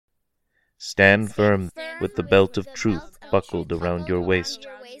Stand firm with the belt of truth buckled around your waist,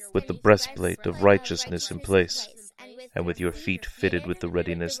 with the breastplate of righteousness in place, and with your feet fitted with the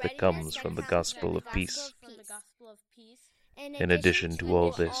readiness that comes from the gospel of peace. In addition to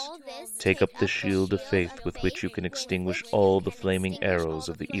all this, take up the shield of faith with which you can extinguish all the flaming arrows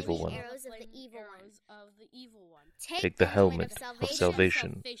of the evil one. Take the helmet of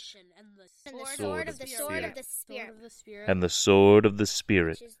salvation, and the sword of the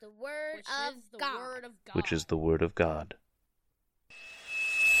Spirit, which is the word of God.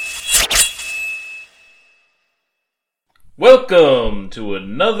 Welcome to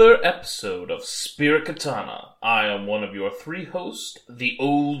another episode of Spirit Katana. I am one of your three hosts, the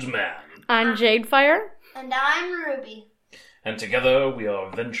Old Man. I'm Jadefire. And I'm Ruby. And together we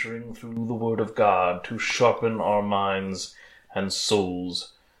are venturing through the Word of God to sharpen our minds and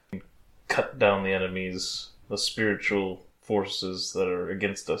souls, cut down the enemies, the spiritual forces that are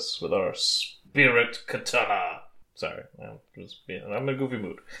against us with our Spirit Katana. Sorry, I'm in a goofy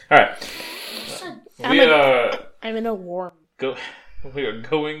mood. Alright. I'm in a warm. We are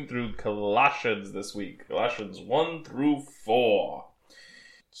going through Colossians this week. Colossians 1 through 4.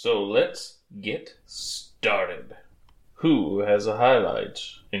 So let's get started. Who has a highlight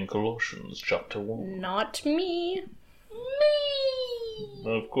in Colossians chapter 1? Not me.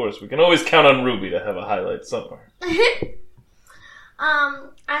 Well, of course, we can always count on Ruby to have a highlight somewhere. I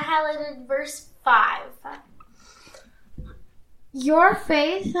highlighted verse 5. Your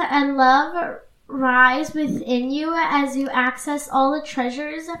faith and love rise within you as you access all the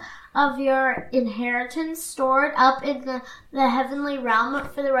treasures of your inheritance stored up in the heavenly realm,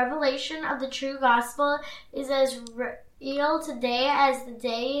 for the revelation of the true gospel is as real today as the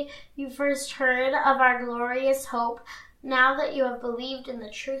day you first heard of our glorious hope, now that you have believed in the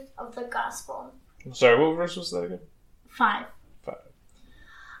truth of the gospel. Sorry, what verse was that again? 5.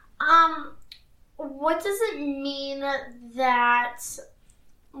 What does it mean that,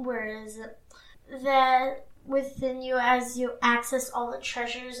 where is it? That within you as you access all the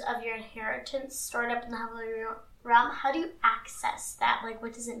treasures of your inheritance stored up in the heavenly realm? How do you access that? Like,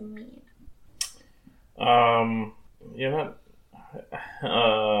 what does it mean?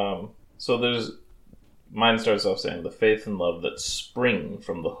 So mine starts off saying the faith and love that spring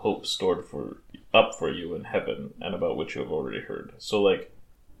from the hope stored up for you in heaven and about which you have already heard. So, like,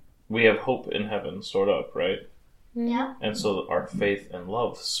 we have hope in heaven stored up, right? Yeah. And so our faith and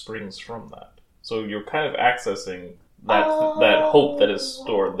love springs from that. So you're kind of accessing that hope that is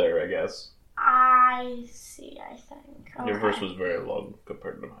stored there, I guess. I see, I think. Okay. Your verse was very long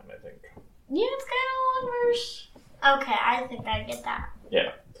compared to mine, I think. Yeah, it's kind of a long verse. Okay, I think I get that.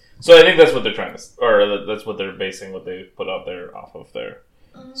 Yeah. So I think that's what they're trying to, or that's what they're basing what they put out there off of there.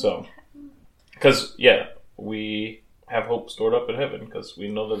 So, because, yeah, we have hope stored up in heaven because we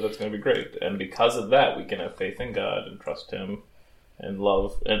know that that's going to be great. And because of that, we can have faith in God and trust Him and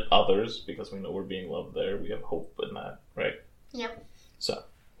love and others because we know we're being loved there. We have hope in that, right? Yep. So,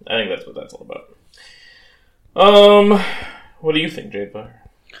 I think that's what that's all about. What do you think, Jadefire?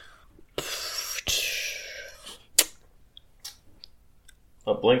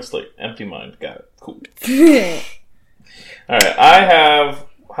 A blank slate, empty mind. Got it. Cool. Alright, I have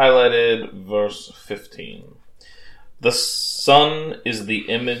highlighted verse 15. The Son is the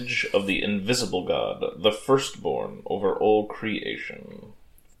image of the invisible God, the firstborn over all creation.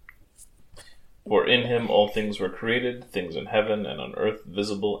 For in Him all things were created, things in heaven and on earth,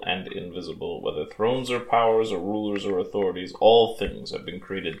 visible and invisible, whether thrones or powers or rulers or authorities, all things have been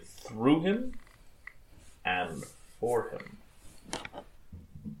created through Him and for Him.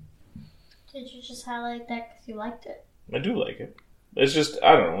 Did you just highlight that because you liked it? I do like it. It's just,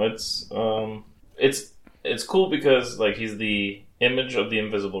 I don't know, it's cool because, like, He's the image of the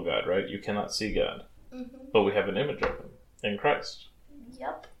invisible God, right? You cannot see God. Mm-hmm. But we have an image of Him in Christ.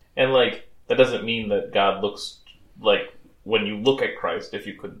 Yep. And, like, that doesn't mean that God looks like, when you look at Christ, if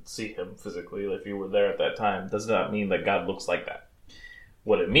you could see Him physically, if you were there at that time, does not mean that God looks like that.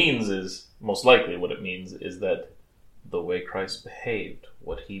 What it means is, most likely what it means is that the way Christ behaved,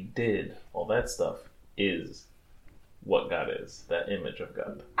 what He did, all that stuff, is what God is, that image of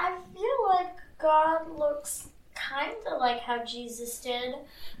God. I feel like God looks kind of like how Jesus did.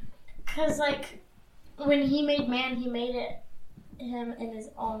 Because, like, when He made man, He made him in His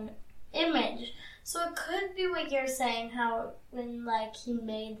own image. So it could be what you're saying, how when, like, He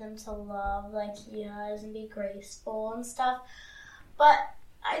made them to love like He has and be graceful and stuff. But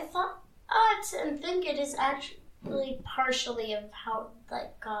I thought, and think it is actually partially of how,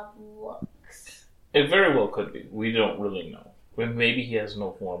 like, God looks. It very well could be. We don't really know. Maybe He has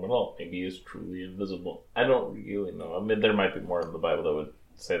no form at all. Maybe He is truly invisible. I don't really know. I mean, there might be more in the Bible that would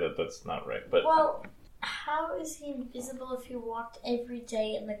say that that's not right. But well, how is he invisible if he walked every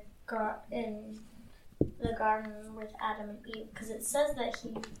day in the garden with Adam and Eve? Because it says that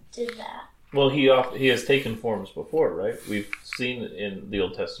he did that. well, he has taken forms before, right? We've seen in the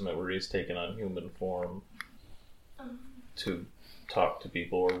Old Testament where he's taken on human form to talk to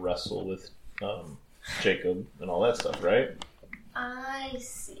people or wrestle with Jacob and all that stuff, right? I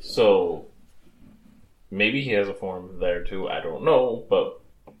see. So maybe he has a form there too. I don't know,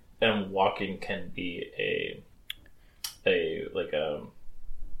 and walking can be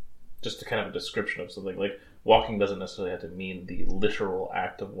just a kind of a description of something. Like walking doesn't necessarily have to mean the literal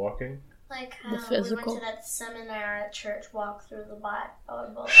act of walking. Like how The we physical. went to that seminar at church, walk through the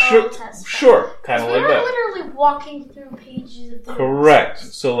Bible, Sure, Old Testament. sure, kind of We like were that. literally walking through pages of the Correct.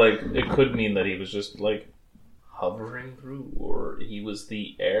 So like it could mean that he was just like hovering through, or he was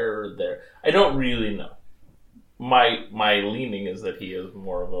the air there. I don't really know. My leaning is that he is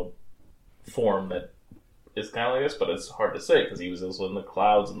more of a form that is kind of like this, but it's hard to say because he was also in the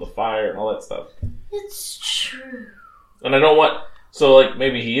clouds and the fire and all that stuff. It's true. And I don't want like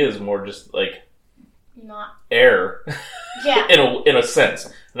maybe he is more just like Not. air, Yeah. in a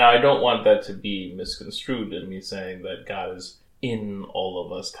sense. Now I don't want that to be misconstrued in me saying that God is in all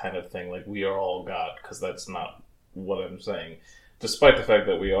of us, kind of thing. Like we are all God, because that's not what I'm saying. Despite the fact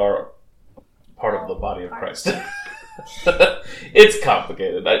that we are part of the body of Christ. It's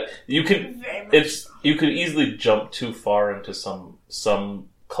complicated. You could easily jump too far into some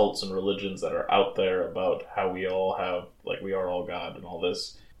cults and religions that are out there about how we all have, like, we are all God and all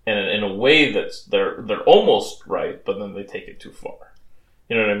this, and in a way that's they're almost right, but then they take it too far.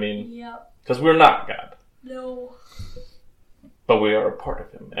 You know what I mean? Yep. Because we're not God, No. but we are a part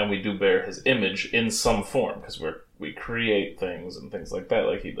of Him, and we do bear His image in some form because we create things and things like that,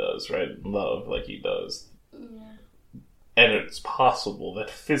 like He does, right? Love, like He does. Yeah. And it's possible that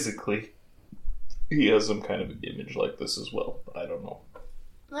physically he has some kind of image like this as well, but I don't know.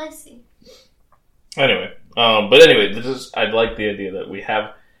 I see. Anyway, I like the idea that we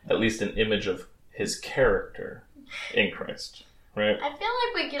have at least an image of his character in Christ, right? I feel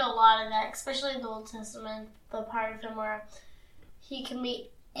like we get a lot of that, especially in the Old Testament, the part of him where he can be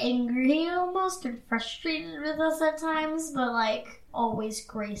angry almost and frustrated with us at times, but like always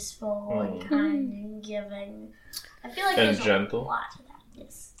graceful and kind and giving. I feel like And there's gentle. a lot of that.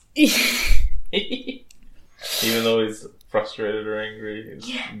 Yes. Even though he's frustrated or angry,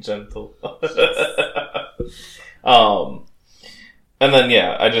 he's gentle. And then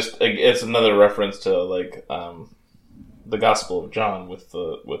it's another reference to like the Gospel of John with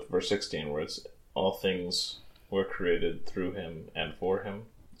verse 16, where it's all things were created through him and for him.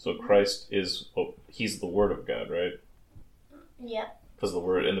 So Christ he's the Word of God, right? Yeah. Because the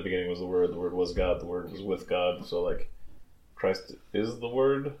Word in the beginning was the Word was God, the Word was with God. So like Christ is the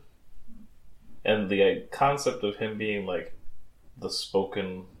Word. And the concept of him being like the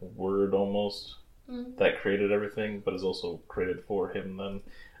spoken word almost that created everything, but is also created for him. Then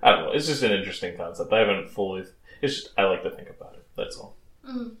I don't know. It's just an interesting concept. I haven't fully. It's just I like to think about it. That's all.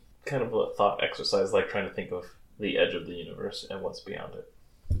 Kind of a thought exercise, like trying to think of the edge of the universe and what's beyond it.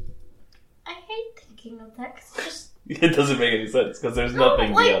 I hate thinking of that because It doesn't make any sense because there's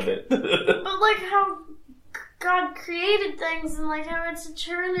nothing beyond it. but like how God created things and like how it's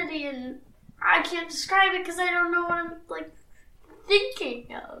eternity and I can't describe it because I don't know what I'm like thinking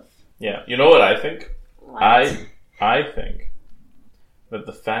of. Yeah, you know what I think? What? I think that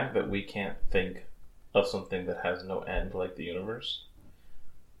the fact that we can't think of something that has no end, like the universe,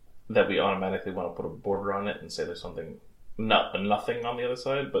 that we automatically want to put a border on it and say there's nothing on the other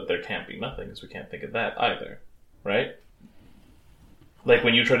side, but there can't be nothing because we can't think of that either, right? Like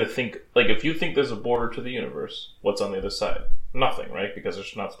when you try to think, like if you think there's a border to the universe, what's on the other side? Nothing, right? Because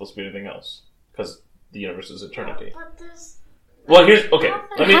there's not supposed to be anything else. Because the universe is eternity. But there's Well, here's okay.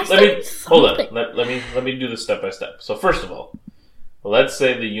 Let me hold on. something. Let me do this step by step. So first of all, let's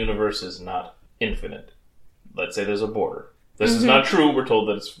say the universe is not infinite. Let's say there's a border. This is not true. We're told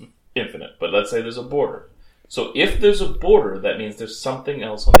that it's infinite, but let's say there's a border. So if there's a border, that means there's something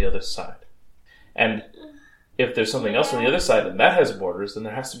else on the other side. And if there's something else on the other side and that has borders, then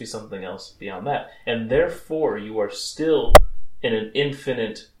there has to be something else beyond that. And therefore, you are still in an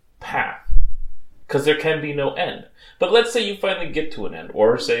infinite path. Because there can be no end. But let's say you finally get to an end,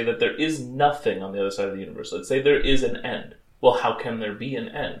 or say that there is nothing on the other side of the universe. Let's say there is an end. Well, how can there be an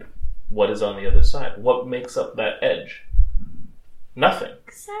end? What is on the other side? What makes up that edge? Nothing.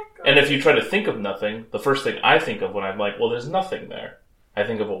 exactly. And if you try to think of nothing, the first thing I think of when I'm like, well, there's nothing there, I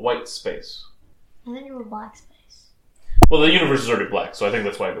think of a white space. And then you were black space. Well, the universe is already black, so I think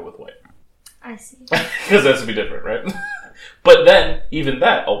that's why I go with white. I see. Because that has to be different, right? But then, even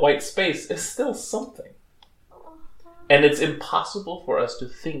that, a white space is still something. And it's impossible for us to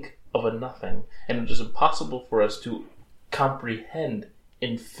think of a nothing. And it is impossible for us to comprehend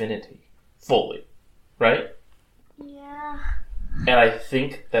infinity fully. Right? Yeah. And I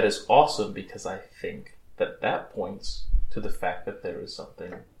think that is awesome because I think that that points to the fact that there is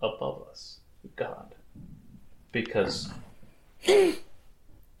something above us, God. Because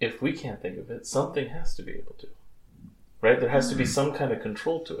if we can't think of it, something has to be able to. Right? There has to be some kind of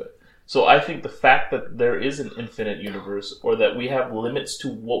control to it. So I think the fact that there is an infinite universe, or that we have limits to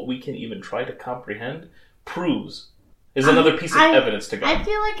what we can even try to comprehend, is another piece of evidence to God. I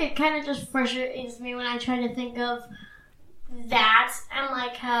feel like it kind of just frustrates me when I try to think of that and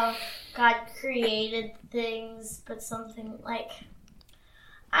like how God created things, but something like,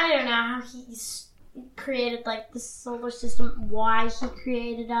 I don't know how he's created like the solar system, why he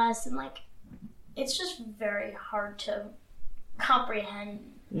created us, and like it's just very hard to comprehend.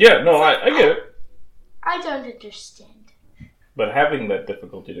 Yeah, no, I get it. I don't understand. But having that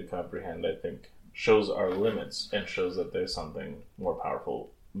difficulty to comprehend, I think, shows our limits and shows that there's something more powerful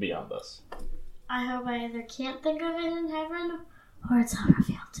beyond us. I hope I either can't think of it in heaven or it's all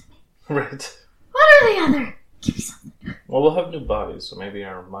revealed to me. Right. What are the other? Give me something. Well, we'll have new bodies, so maybe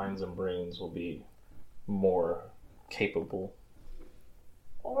our minds and brains will be more capable.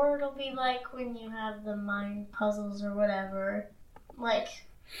 Or it'll be like when you have the mind puzzles or whatever. Like,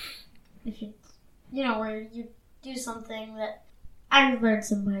 if where you do something that... I've learned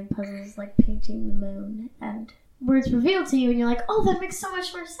some mind puzzles, like painting the moon, and where it's revealed to you, and you're like, oh, that makes so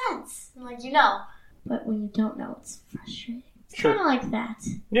much more sense. And like, you know. But when you don't know, it's frustrating. It's kind of like that.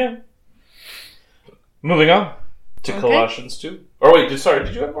 Yeah. Moving on to Colossians 2. Oh, wait, did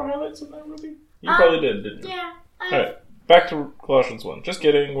you have more highlights in that, Ruby? You probably did, didn't you? Yeah. Alright, back to Colossians 1. Just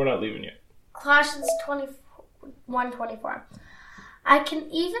kidding, we're not leaving yet. Colossians 1:24. I can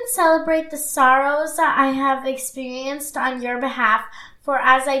even celebrate the sorrows that I have experienced on your behalf, for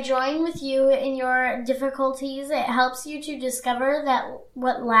as I join with you in your difficulties, it helps you to discover that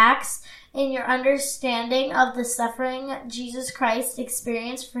what lacks in your understanding of the suffering Jesus Christ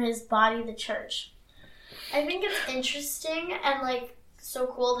experienced for his body, the church. I think it's interesting and like so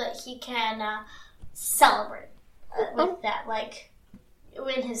cool that he can celebrate with that, like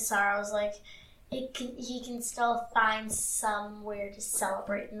in his sorrows, like he can still find somewhere to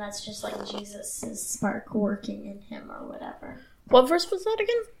celebrate, and that's just like Jesus' spark working in him or whatever. What verse was that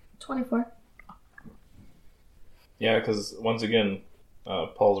again? 24. Yeah, because once again,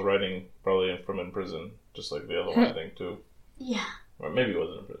 Paul's writing probably from in prison, just like the other one, I think, too. Yeah. Or maybe he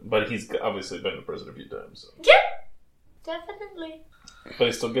wasn't in prison. But he's obviously been in prison a few times. So. Yeah, definitely. But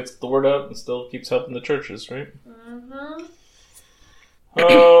he still gets the word out and still keeps helping the churches, right? Mm-hmm.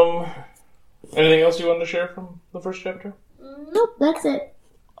 Anything else you wanted to share from the first chapter? Nope, that's it.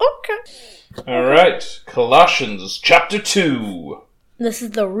 Okay. Alright, Colossians chapter 2. This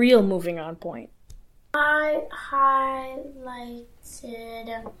is the real moving on point. I highlighted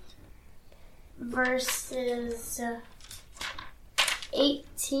verses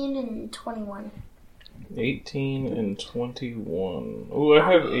 18 and 21. 18 and 21. Ooh,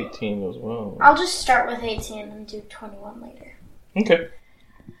 I have 18 as well. I'll just start with 18 and do 21 later. Okay.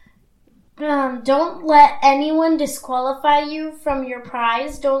 Don't let anyone disqualify you from your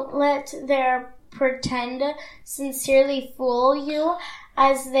prize. Don't let their pretend sincerely fool you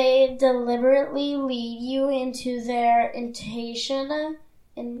as they deliberately lead you into their imitation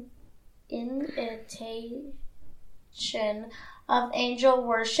of angel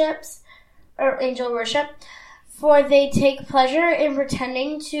worship. For they take pleasure in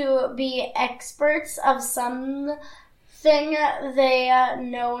pretending to be experts of something they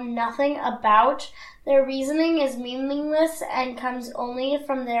know nothing about. Their reasoning is meaningless and comes only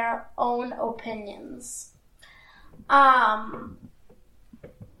from their own opinions. I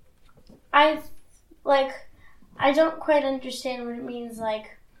don't quite understand what it means,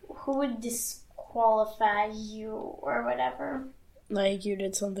 like, who would disqualify you or whatever. Like, you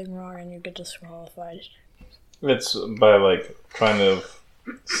did something wrong and you get disqualified. It's by, like, trying to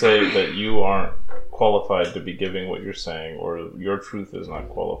say that you aren't qualified to be giving what you're saying, or your truth is not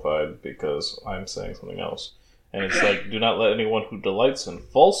qualified because I'm saying something else. And it's like, do not let anyone who delights in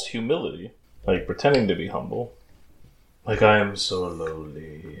false humility, like pretending to be humble, like I am so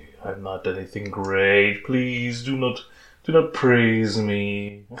lowly, I'm not anything great, please do not praise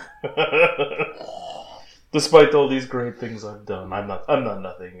me. Despite all these great things I've done, I'm not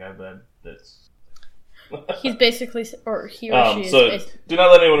nothing. He's basically, or he or she is so basically... do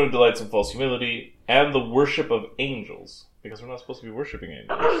not let anyone who delights in false humility and the worship of angels Because we're not supposed to be worshipping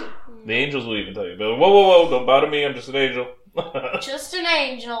angels. The angels will even tell you, whoa, whoa, whoa, don't bow to me, I'm just an angel. Just an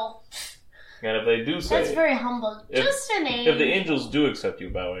angel. And if they do say... That's very humble. Just an angel. If the angels do accept you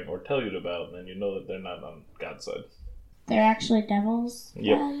bowing or tell you to bow, then you know that they're not on God's side. They're actually devils?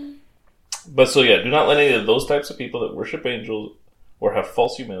 Yep. But so yeah, do not let any of those types of people that worship angels or have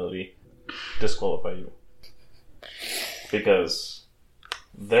false humility disqualify you. Because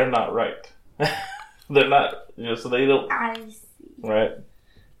they're not right. They're not, so they don't... I see. Right?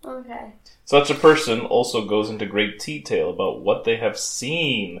 Okay. Such a person also goes into great detail about what they have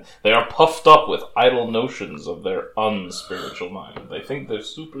seen. They are puffed up with idle notions of their unspiritual mind. They think they're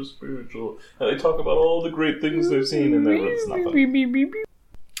super spiritual, and they talk about all the great things they've seen, and it's nothing.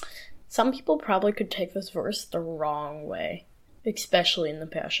 Some people probably could take this verse the wrong way, especially in the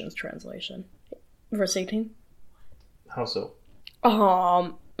Passions Translation. Verse 18. How so?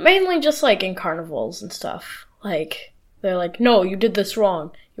 Mainly just like in carnivals and stuff. Like, they're like, no, you did this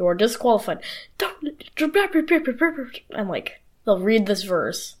wrong. You are disqualified. And like, they'll read this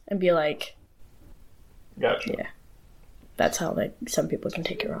verse and be like, gotcha. Yeah. That's how some people can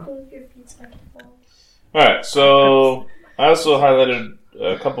take it wrong. Alright, so I also highlighted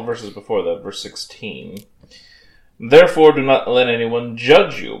a couple verses before that, verse 16. Therefore, do not let anyone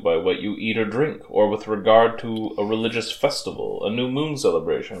judge you by what you eat or drink, or with regard to a religious festival, a new moon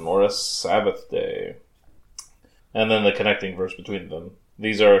celebration, or a Sabbath day. And then the connecting verse between them.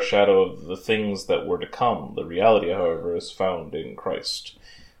 These are a shadow of the things that were to come. The reality, however, is found in Christ.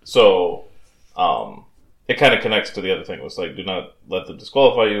 So, it kind of connects to the other thing. It was like, do not let them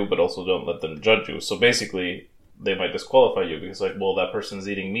disqualify you, but also don't let them judge you. So basically, they might disqualify you because, like, well, that person's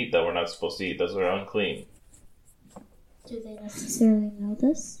eating meat that we're not supposed to eat. Those are unclean. Do they necessarily know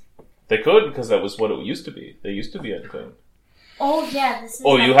this? They could, because that was what it used to be. They used to be unclean. Oh, yeah, this is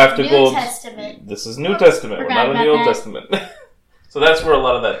you have to New go... Testament. This is New Testament. We're not in the Old Testament. So that's where a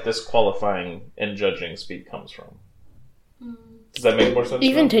lot of that disqualifying and judging speak comes from. Does that make more sense?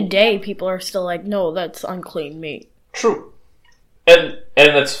 Even today, people are still like, no, that's unclean meat. True. And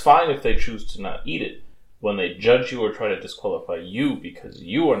that's fine if they choose to not eat it. When they judge you or try to disqualify you because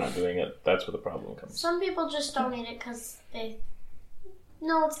you are not doing it, that's where the problem comes. Some people just don't eat it because they...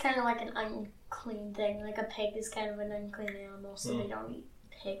 No, it's kind of like an unclean thing. Like a pig is kind of an unclean animal, so they don't eat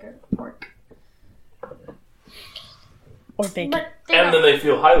pig or pork. Or bacon. And then they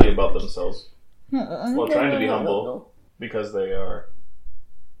feel highly about themselves while trying to be humble because they are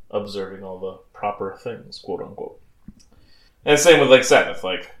observing all the proper things, quote unquote. And same with like Sabbath.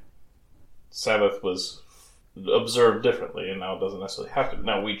 Like, Sabbath was observed differently, and now it doesn't necessarily have to.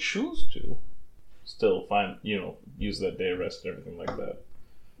 Now we choose to still use that day of rest and everything like that.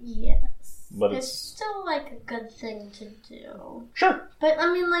 Yes. But it's still like a good thing to do. Sure. But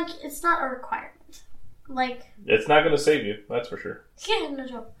I mean, like, it's not a requirement. Like, it's not going to save you, that's for sure. Yeah, no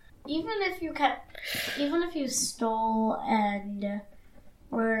joke. Even if you stole and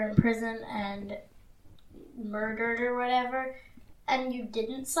were in prison and murdered or whatever, and you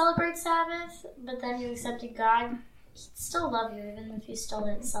didn't celebrate Sabbath, but then you accepted God, He'd still love you even if you still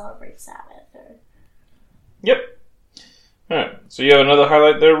didn't celebrate Sabbath. Yep. Alright, so you have another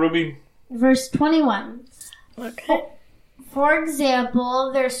highlight there, Ruby? Verse 21. Okay. For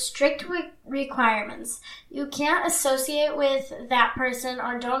example, there's strict requirements. You can't associate with that person,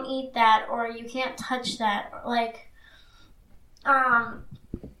 or don't eat that, or you can't touch that. Like, I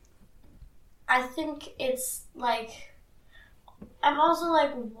think it's like, I'm also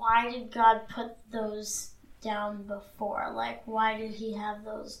like, why did God put those down before? Like, why did He have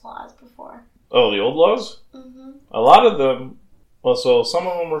those laws before? Oh, the old laws? Mm-hmm. A lot of them, well, so some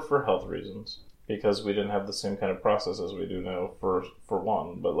of them were for health reasons. Because we didn't have the same kind of process as we do now, for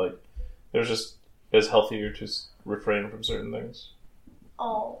one. But, like, there's just, it's healthier to refrain from certain things.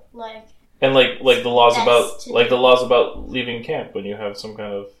 Oh, like... And, like the laws about leaving camp when you have some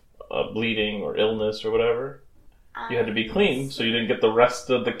kind of bleeding or illness or whatever. You had to be clean so you didn't get the rest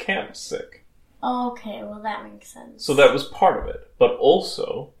of the camp sick. Okay, well, that makes sense. So that was part of it. But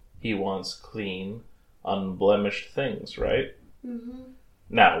also, He wants clean, unblemished things, right? Mm-hmm.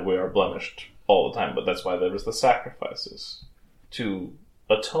 Now, we are blemished all the time, but that's why there was the sacrifices to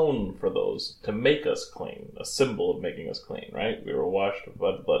atone for those, to make us clean, a symbol of making us clean, right? We were washed with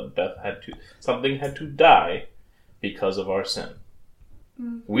blood. Something had to die because of our sin.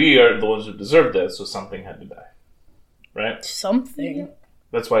 Mm-hmm. We are the ones who deserve death, so something had to die, right? Something. Yeah.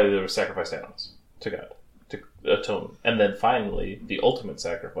 That's why there were sacrificed animals to God to atone, and then finally the ultimate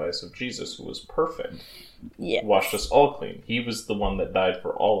sacrifice of Jesus, who was perfect, washed us all clean. He was the one that died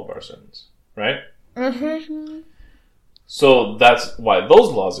for all of our sins. Right? Mm-hmm. So that's why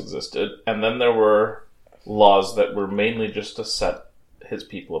those laws existed. And then there were laws that were mainly just to set his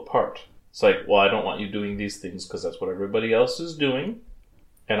people apart. It's like, well, I don't want you doing these things because that's what everybody else is doing,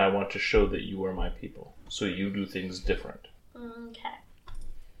 and I want to show that you are my people. So you do things different. Okay.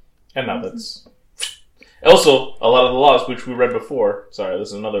 And now that's... Also, a lot of the laws, which we read before, sorry, this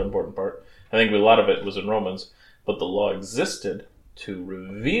is another important part. I think a lot of it was in Romans, but the law existed to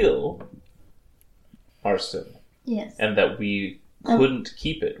reveal our sin. Yes. And that we couldn't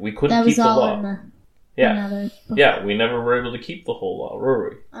keep it. We couldn't keep the law. Yeah, we never were able to keep the whole law, were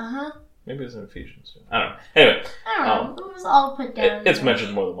we? Uh-huh. Maybe it's in Ephesians. I don't know. Anyway. I don't know. It was all put down. It's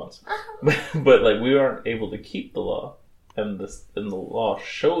mentioned more than once. Uh-huh. But like, we aren't able to keep the law, and the law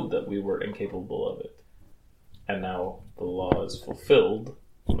showed that we were incapable of it. And now the law is fulfilled,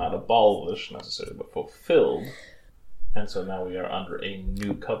 not abolished necessarily, but fulfilled. And so now we are under a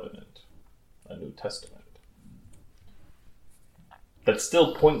new covenant, a new testament. That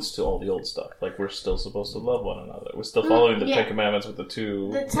still points to all the old stuff. Like, we're still supposed to love one another. We're still following the Ten Commandments with the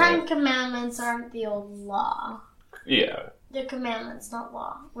two... The Ten Commandments aren't the old law. Yeah. They're commandments, not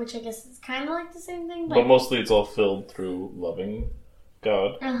law. Which I guess is kind of like the same thing. But mostly it's all filled through loving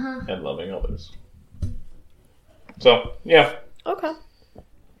God Uh-huh. and loving others. So, yeah. Okay.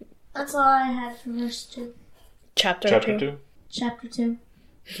 That's all I had for verse 2. Chapter 2. Chapter 2.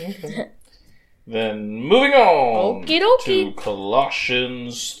 Okay. Then, moving on Okie dokie. to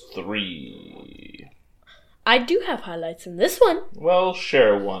Colossians 3. I do have highlights in this one. Well,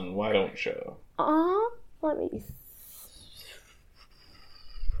 share one. Why don't you? Let me...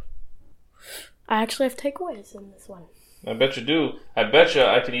 I actually have takeaways in this one. I bet you do. I bet you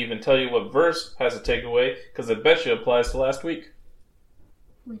I can even tell you what verse has a takeaway, because I bet you applies to last week.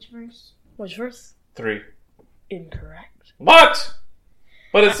 Which verse? Which verse? 3. Incorrect. What?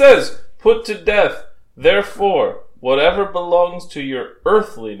 But it says, put to death, therefore, whatever belongs to your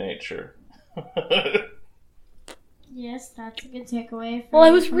earthly nature. Yes, that's a good takeaway. Well,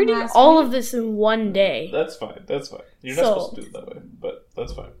 I was reading all of this in one day. That's fine. You're not supposed to do it that way, but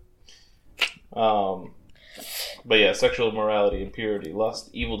that's fine. But yeah, sexual immorality, impurity, lust,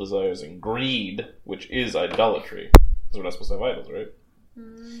 evil desires, and greed, which is idolatry. Because we're not supposed to have idols, right?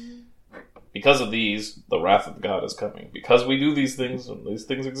 Because of these, the wrath of God is coming. Because we do these things, and these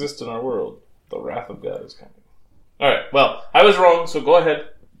things exist in our world, the wrath of God is coming. Alright, well, I was wrong, so go ahead.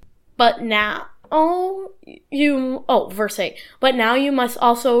 But now... verse 8. But now you must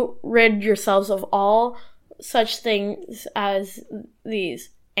also rid yourselves of all such things as these: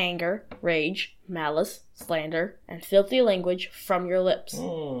 anger, rage, malice, slander, and filthy language from your lips.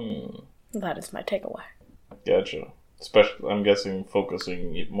 That is my takeaway. Gotcha. Especially, I'm guessing,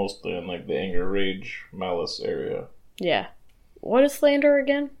 focusing mostly on like the anger, rage, malice area. Yeah. What is slander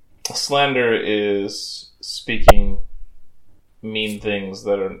again? Slander is speaking mean things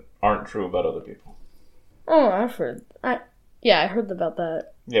that aren't true about other people. Oh, I've heard. I heard about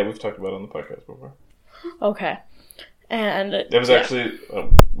that. Yeah, we've talked about it on the podcast before. Okay. And it was actually,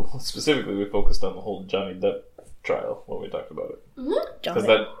 specifically, we focused on the whole Johnny Depp trial when we talked about it. Because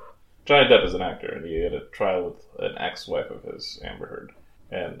Johnny Depp is an actor, and he had a trial with an ex-wife of his, Amber Heard.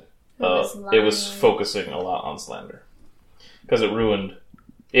 And it was focusing a lot on slander. Because it ruined,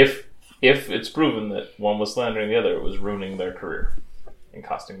 if it's proven that one was slandering the other, it was ruining their career and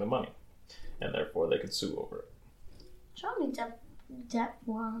costing them money. And therefore they could sue over it. Johnny Depp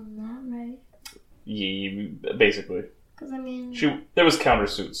won that, right? Yeah, basically. Because, I mean... There was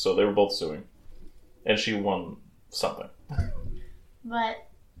countersuits, so they were both suing. And she won something. But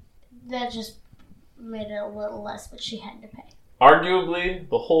that just made it a little less what she had to pay. Arguably,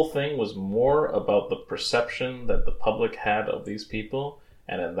 the whole thing was more about the perception that the public had of these people.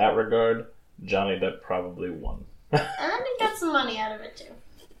 And in that regard, Johnny Depp probably won. And I think got some money out of it, too.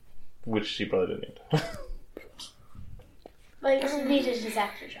 Which she probably didn't need. But he needed his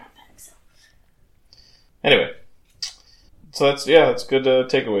actor job back, so. Anyway. So that's a good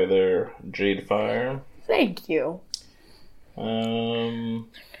takeaway there, Jade Fire. Thank you.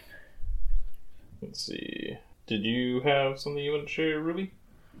 Let's see. Did you have something you want to share, Ruby?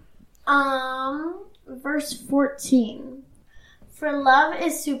 Verse 14. For love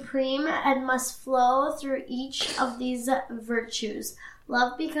is supreme and must flow through each of these virtues.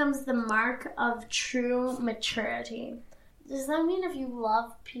 Love becomes the mark of true maturity. Does that mean if you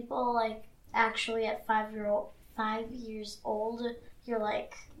love people, like, actually at 5 years old, you're,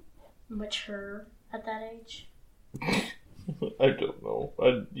 like, mature at that age? I don't know.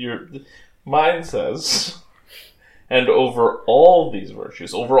 Mine says, and over all these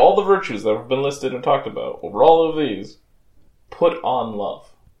virtues, over all the virtues that have been listed and talked about, over all of these, put on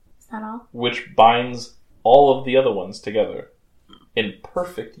love. Is that all? Which binds all of the other ones together in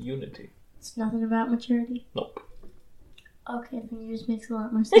perfect unity. It's nothing about maturity? Nope. Okay, I think yours makes a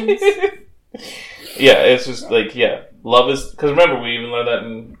lot more sense. Yeah, it's just like, love is... Because remember, we even learned that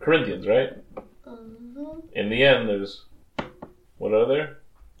in Corinthians, right? Mm-hmm. In the end, there's... What are there?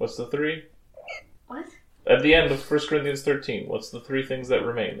 What's the 3? What? At the end of 1 Corinthians 13, what's the 3 things that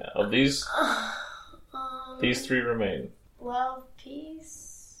remain? Of these 3 remain. Love,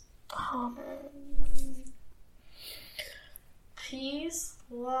 peace. Peace,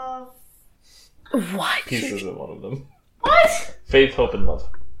 love. What? Peace isn't one of them. What? Faith, hope, and love.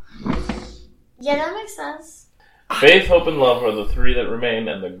 Yeah, that makes sense. Faith, hope, and love are the 3 that remain,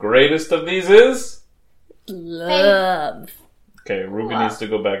 and the greatest of these is... Love. Okay, Ruby needs to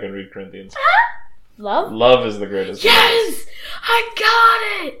go back and read Corinthians. Love? Love is the greatest. Yes! I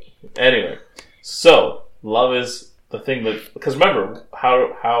got it! Anyway, so, love is the thing that... Because remember,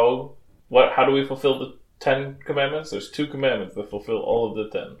 how do we fulfill the 10 commandments? There's 2 commandments that fulfill all of the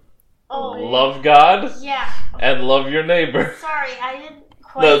 10. Oh, love God yeah. and love your neighbor. Sorry, I didn't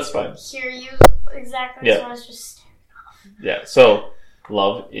quite No, it's fine. hear you exactly, Yeah. so I was just staring off. Yeah, so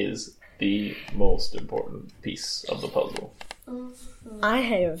love is the most important piece of the puzzle. Mm-hmm. I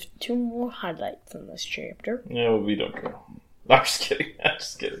have 2 more highlights in this chapter. No, we don't care. I'm just kidding. I'm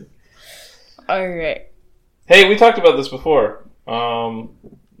just kidding. Alright. Hey, we talked about this before. I don't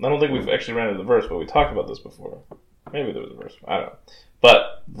think we've actually ran into the verse, but we talked about this before. Maybe there was a verse. I don't know.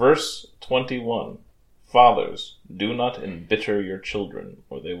 But verse 21, fathers, do not embitter your children,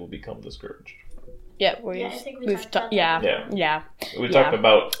 or they will become discouraged. Yeah, I think we've talked about yeah, that. yeah. We talked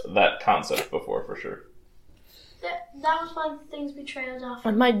about that concept before, for sure. That was one of the things we trailed off.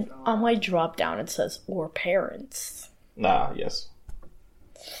 On my drop down it says or parents. Yes.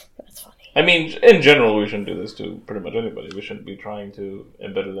 That's funny. I mean, in general, we shouldn't do this to pretty much anybody. We shouldn't be trying to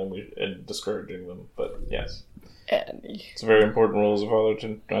embitter them and discouraging them. But yes, it's a very important role as a father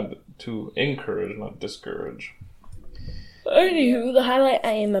to encourage, not discourage. Anywho, the highlight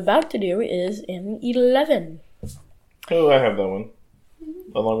I am about to do is in 11. Oh, I have that one,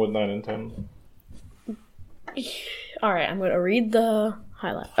 along with 9 and 10. Alright, I'm going to read the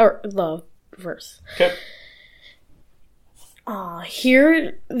highlight, or the verse. Okay.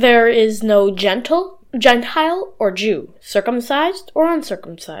 Here there is no Gentile or Jew, circumcised or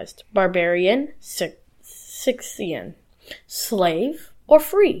uncircumcised, barbarian, Scythian, slave or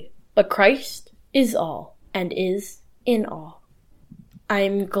free, but Christ is all and is in all.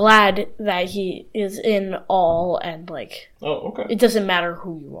 I'm glad that he is in all and Oh, okay. it doesn't matter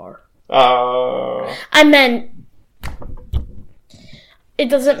who you are. I meant it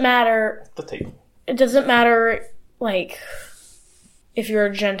doesn't matter. The table. It doesn't matter, if you're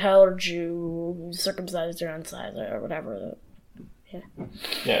a Gentile or Jew, circumcised or uncircumcised or whatever.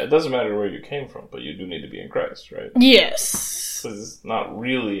 Yeah, it doesn't matter where you came from, but you do need to be in Christ, right? Yes. Because it's not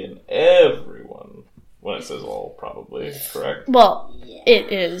really in everyone when it says all, probably, correct? Well,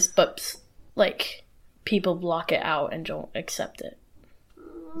 it is, but, people block it out and don't accept it.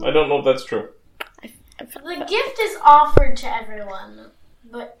 I don't know if that's true. The gift is offered to everyone,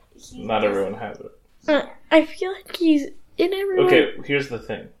 but Not everyone has it. I feel like he's in everyone. Okay, here's the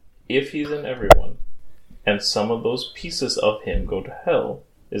thing. If he's in everyone, and some of those pieces of him go to hell,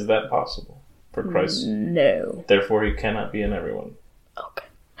 is that possible for Christ? No. Therefore, he cannot be in everyone. Okay.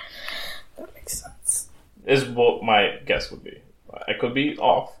 That makes sense. Is what my guess would be. I could be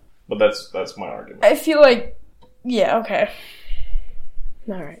off, but that's my argument. I feel like, yeah, okay.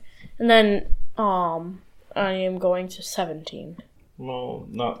 Alright. And then, I am going to 17. Well,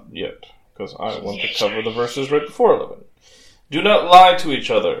 not yet, because I want to cover the verses right before 11. Do not lie to each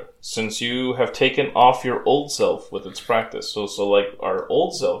other, since you have taken off your old self with its practice. So our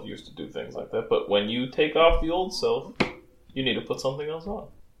old self used to do things like that, but when you take off the old self, you need to put something else on,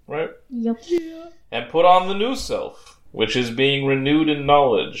 right? Yep. Yeah. And put on the new self, which is being renewed in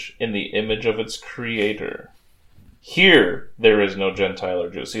knowledge in the image of its creator. Here, there is no Gentile or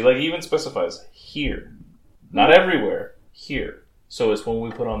Jew. See, he even specifies here. Not everywhere, here. So it's when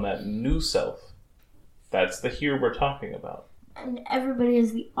we put on that new self. That's the here we're talking about. And everybody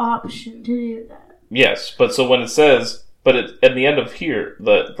has the option to do that. Yes, but so when it says, at the end of here,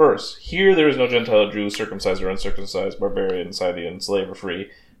 the verse, here there is no Gentile or Jew, circumcised or uncircumcised, barbarian, Scythian, slave or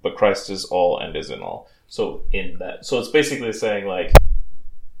free, but Christ is all and is in all. So it's basically saying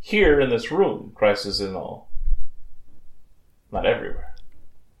here in this room, Christ is in all. Not everywhere.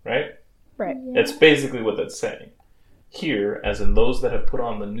 Right? Right. Yeah. It's basically what that's saying. Here, as in those that have put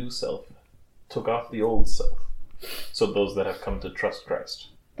on the new self, took off the old self. So those that have come to trust Christ.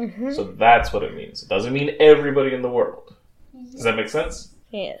 Mm-hmm. So that's what it means. It doesn't mean everybody in the world. Does that make sense?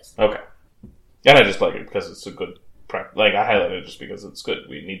 Yes. Okay. And I just like it because it's a good like I highlighted it just because it's good.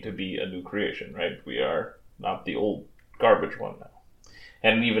 We need to be a new creation, right? We are not the old garbage one now.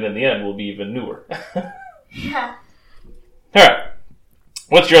 And even in the end, we'll be even newer. Yeah. Alright.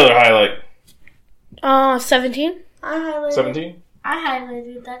 What's your other highlight? 17. I highlighted 17? I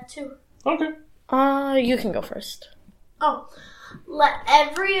highlighted that too. Okay. You can go first. Oh, let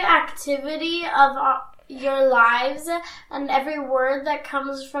every activity of your lives and every word that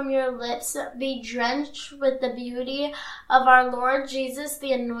comes from your lips be drenched with the beauty of our Lord Jesus,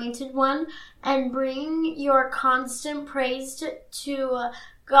 the Anointed One, and bring your constant praise to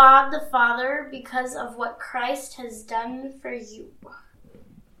God the Father because of what Christ has done for you.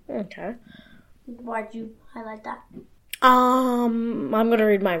 Okay. Why'd you highlight that? I'm going to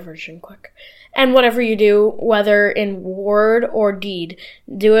read my version quick. And whatever you do, whether in word or deed,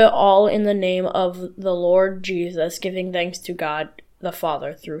 do it all in the name of the Lord Jesus, giving thanks to God the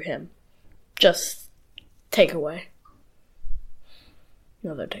Father through him. Just takeaway.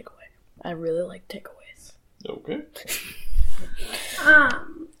 Another takeaway. I really like takeaways. Okay.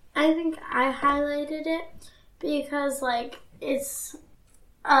 I think I highlighted it because, like, it's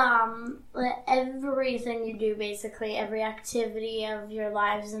everything you do, basically, every activity of your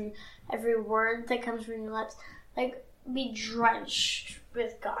lives and every word that comes from your lips, like, be drenched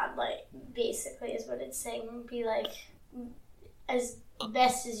with God, like, basically is what it's saying. Be, like, as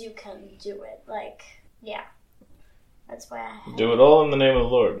best as you can do it. Like, yeah. That's why I do it all in the name of the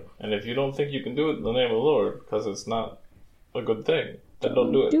Lord. And if you don't think you can do it in the name of the Lord, because it's not a good thing, then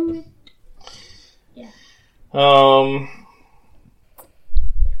don't do it. Do it. Yeah.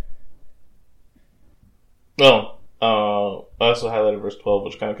 I also highlighted verse 12,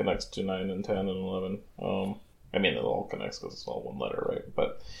 which kind of connects to 9 and 10 and 11. I mean, it all connects because it's all one letter, right?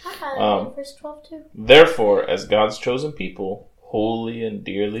 But I highlighted verse 12 too. therefore, as God's chosen people, holy and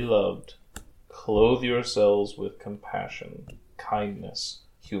dearly loved, clothe yourselves with compassion, kindness,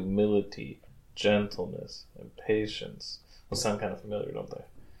 humility, gentleness, and patience. Those sound kind of familiar, don't they?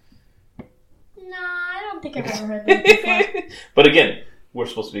 No, I don't think I've ever heard that before. But again, we're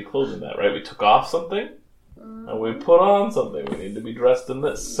supposed to be clothed in that, right? We took off something, and we put on something. We need to be dressed in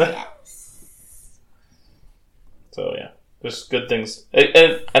this. Yes. So, yeah. There's good things. And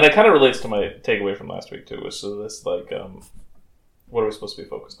it kind of relates to my takeaway from last week, too. Which is this, like, what are we supposed to be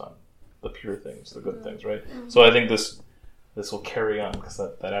focused on? The pure things, the good things, right? Mm-hmm. So I think this will carry on, because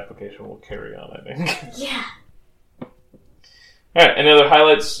that application will carry on, I think. Yeah. Alright, any other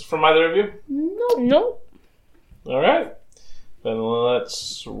highlights from either of you? No. Alright. Then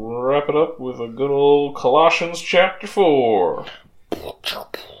let's wrap it up with a good old Colossians chapter 4.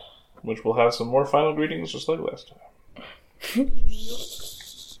 Which will have some more final greetings just like last time.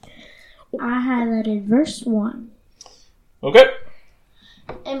 I highlighted verse 1. Okay.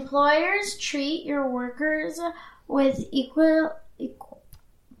 Employers, treat your workers with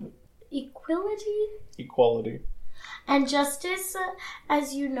Equality. And justice,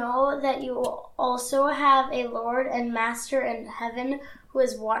 as you know that you also have a Lord and Master in heaven who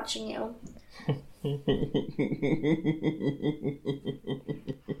is watching you.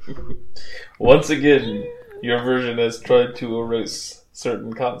 Once again, your version has tried to erase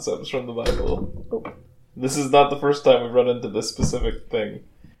certain concepts from the Bible. This is not the first time we've run into this specific thing.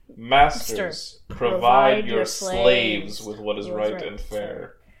 Masters, provide your slaves with what is right and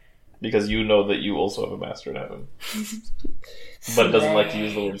fair. Because you know that you also have a master in heaven. But it doesn't like to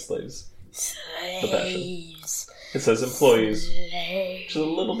use the word slaves. The passion. It says employees, which is a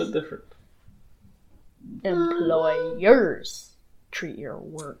little bit different. Employers, treat your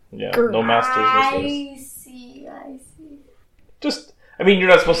work. Yeah, no masters, no slaves. I see. Just, I mean, you're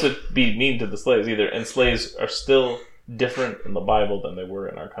not supposed to be mean to the slaves either. And slaves are still different in the Bible than they were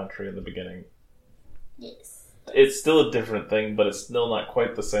in our country in the beginning. Yes. It's still a different thing, but it's still not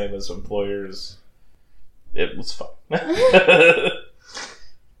quite the same as employers. It was fun. I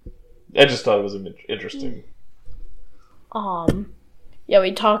just thought it was interesting. Yeah,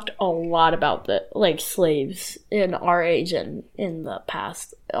 we talked a lot about the slaves in our age and in the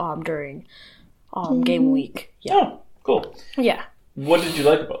past during game week. Yeah. Oh, cool. Yeah. What did you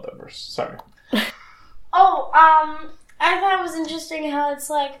like about that verse? Sorry. I thought it was interesting how it's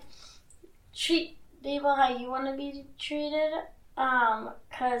like treat people how you want to be treated,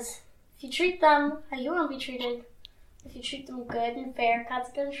 because if you treat them how you want to be treated, if you treat them good and fair, God's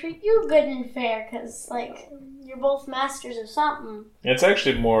going to treat you good and fair, because, you're both masters of something. It's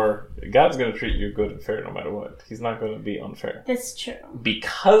actually more, God's going to treat you good and fair no matter what. He's not going to be unfair. That's true.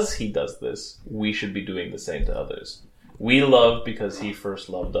 Because he does this, we should be doing the same to others. We love because he first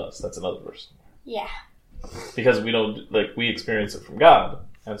loved us. That's another verse. Yeah. Because we don't, we experience it from God,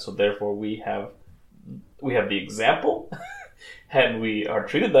 and so therefore we have we have the example, and we are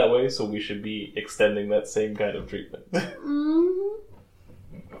treated that way, so we should be extending that same kind of treatment. Mm-hmm.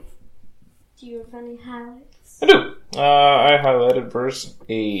 Do you have any highlights? I do. I highlighted verse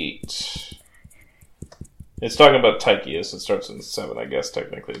 8. It's talking about Tychius. It starts in 7, I guess,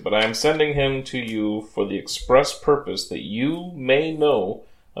 technically. But I am sending him to you for the express purpose that you may know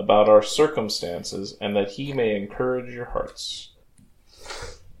about our circumstances and that he may encourage your hearts.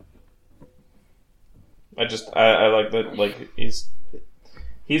 I like that. Like, he's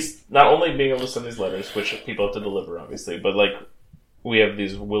not only being able to send these letters, which people have to deliver, obviously, but like, we have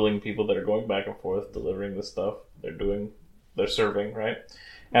these willing people that are going back and forth, delivering this stuff. They're serving, right?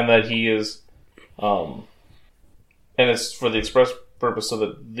 And that he is, and it's for the express purpose so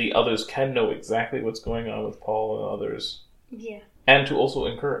that the others can know exactly what's going on with Paul and others. Yeah. And to also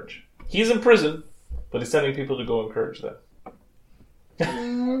encourage. He's in prison, but he's sending people to go encourage them.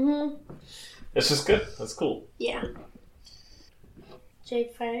 Mm-hmm. It's just good. That's cool. Yeah.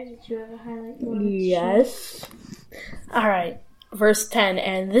 Jade Fire, did you have a highlight? Yes. Alright, verse 10,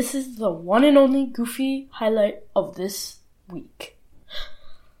 and this is the one and only goofy highlight of this week.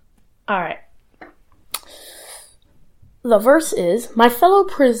 Alright. The verse is, my fellow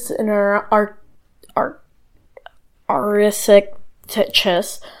prisoner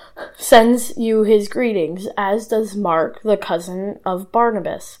Aristarchus sends you his greetings, as does Mark, the cousin of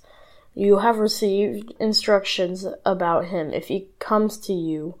Barnabas. You have received instructions about him. If he comes to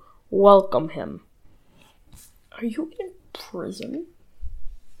you, welcome him. Are you in prison?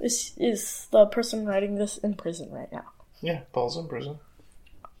 Is the person writing this in prison right now? Yeah, Paul's in prison.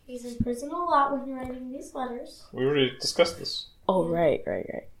 He's in prison a lot when writing these letters. We already discussed this. Oh, right.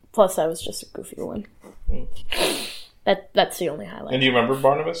 Plus, that was just a goofy one. That's the only highlight. And do you remember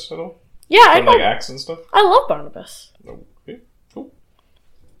Barnabas at all? Yeah, I From, know. like, Acts and stuff? I love Barnabas. Okay, cool.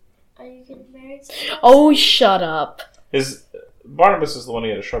 Are you getting married? Oh, shut up. Barnabas is the one he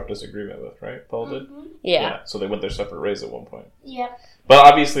had a sharp disagreement with, right? Paul did? Mm-hmm. Yeah. So they went their separate ways at one point. Yep. But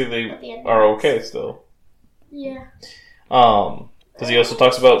obviously they At the end are of okay still. Yeah. Because he also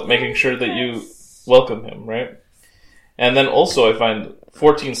talks about making sure that you welcome him, right? And then also I find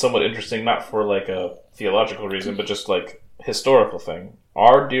 14 somewhat interesting, not for like a theological reason, but just like historical thing.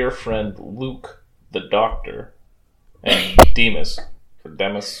 Our dear friend Luke, the doctor, and Demas, or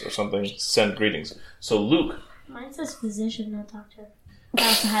Demas or something, send greetings. So Luke... Mine says physician, not doctor. I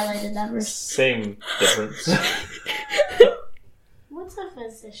also highlighted that verse. Same difference. What's a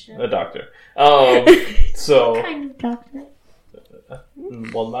physician? A doctor. What So... kind of doctor?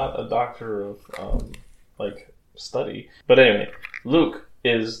 Well, not a doctor of, like, study. But anyway, Luke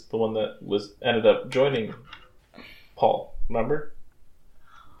is the one that ended up joining Paul, remember?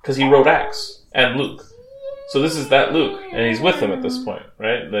 Because he wrote Acts, and Luke. So this is that Luke, and he's with him at this point,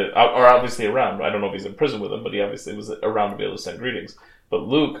 right? Or obviously around. I don't know if he's in prison with him, but he obviously was around to be able to send greetings. But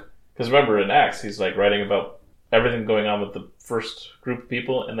Luke, because remember in Acts, he's like writing about everything going on with the first group of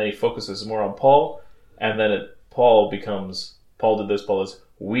people, and then he focuses more on Paul, and then Paul becomes, Paul did this, Paul is,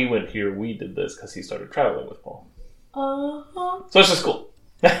 we went here, we did this, because he started traveling with Paul. Uh-huh. So it's just cool.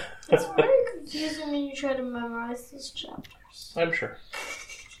 It's very confusing when you try to memorize these chapters. I'm sure.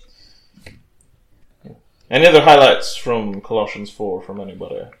 Any other highlights from Colossians 4 from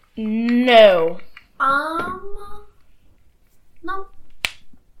anybody? No. No.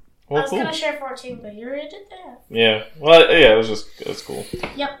 Well, I was cool. gonna share 14, but you already did that. Yeah. Well, yeah, it's cool.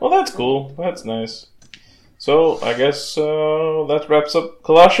 Yep. Well, that's cool. That's nice. So, I guess that wraps up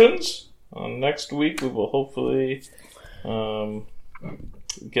Colossians. Next week, we will hopefully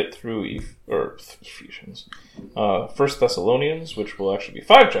get through Ephesians. 1 Thessalonians, which will actually be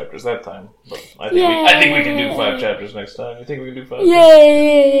 5 chapters that time. But I think we can do 5 chapters next time. You think we can do 5?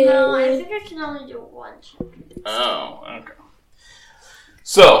 Yay! No, I think I can only do 1 chapter. Oh, okay.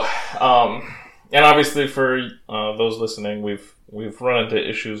 So, and obviously for those listening, we've run into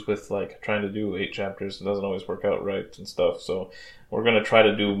issues with like trying to do 8 chapters. It doesn't always work out right and stuff. So we're going to try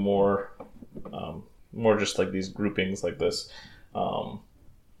to do more just like these groupings like this.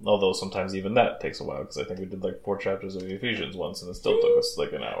 Although sometimes even that takes a while, because I think we did like 4 chapters of Ephesians once, and it still took us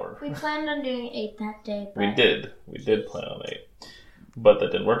like an hour. We planned on doing 8 that day. But... We did plan on 8, but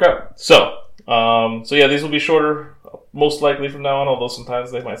that didn't work out. So yeah, these will be shorter, most likely from now on. Although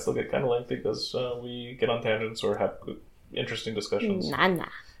sometimes they might still get kind of lengthy because we get on tangents or have good, interesting discussions.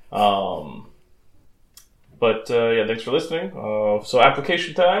 But yeah, thanks for listening. So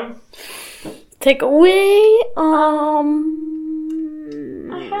application time. Take away.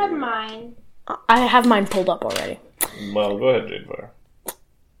 I had mine. I have mine pulled up already. Well, go ahead, Jade Fire.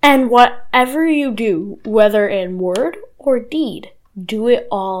 And whatever you do, whether in word or deed, do it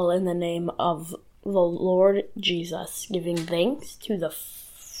all in the name of the Lord Jesus, giving thanks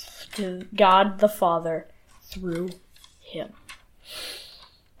to God the Father through him.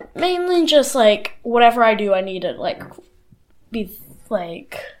 Mainly just, like, whatever I do, I need to, like, be,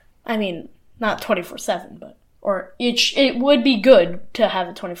 like, I mean, not 24/7, but, or it would be good to have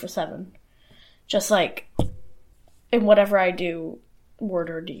it 24/7. Just, like, in whatever I do, word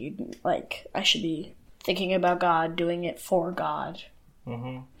or deed, like, I should be thinking about God, doing it for God.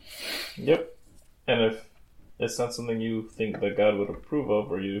 Mm-hmm. Yep. And if it's not something you think that God would approve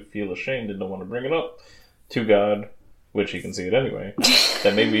of, or you feel ashamed and don't want to bring it up to God, which he can see it anyway,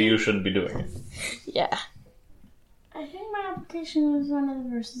 then maybe you shouldn't be doing it. Yeah. I think my application was one of the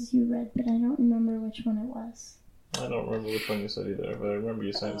verses you read, but I don't remember which one it was. I don't remember which one you said either, but I remember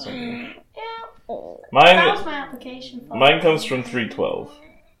you saying something. Yeah. Mine, that was my application. Mine comes from 3:12.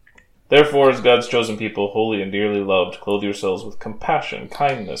 Therefore, as God's chosen people, holy and dearly loved, clothe yourselves with compassion,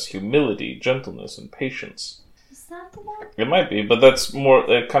 kindness, humility, gentleness, and patience. Is that the one? It might be, but that's more,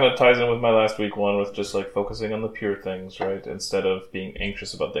 it kind of ties in with my last week one with just like focusing on the pure things, right? Instead of being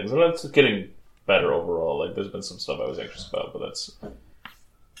anxious about things. And that's getting better overall. Like, there's been some stuff I was anxious about, but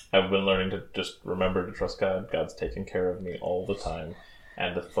I've been learning to just remember to trust God. God's taking care of me all the time,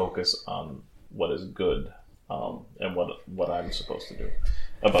 and to focus on what is good, and what I'm supposed to do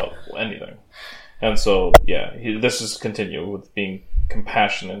about anything. And so, yeah, this is continue with being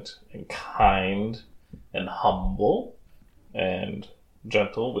compassionate and kind and humble and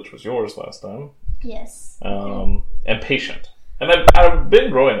gentle, which was yours last time. Yes. And patient. And I've been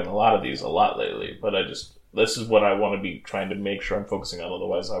growing in a lot of these a lot lately, but this is what I want to be trying to make sure I'm focusing on,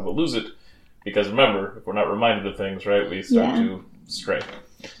 otherwise I will lose it. Because remember, if we're not reminded of things, right, we start to stray.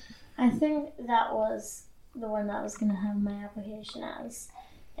 I think that was the one that I was going to have my application as.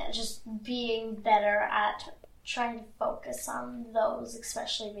 Yeah, just being better at trying to focus on those,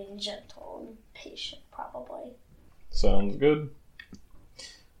 especially being gentle and patient, probably. Sounds good.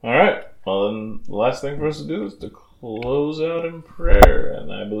 Alright, well then the last thing for us to do is to close out in prayer,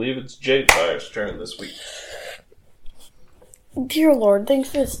 and I believe it's Jade Fire's turn this week. Dear Lord, thanks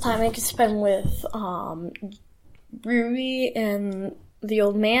for this time I could spend with Ruby and the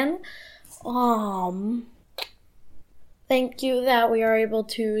old man. Thank you that we are able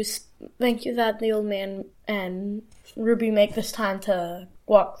to. Thank you that the old man and Ruby make this time to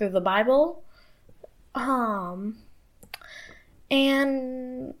walk through the Bible. And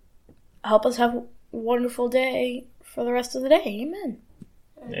help us have a wonderful day for the rest of the day. Amen.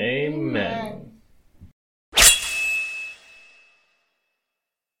 Amen.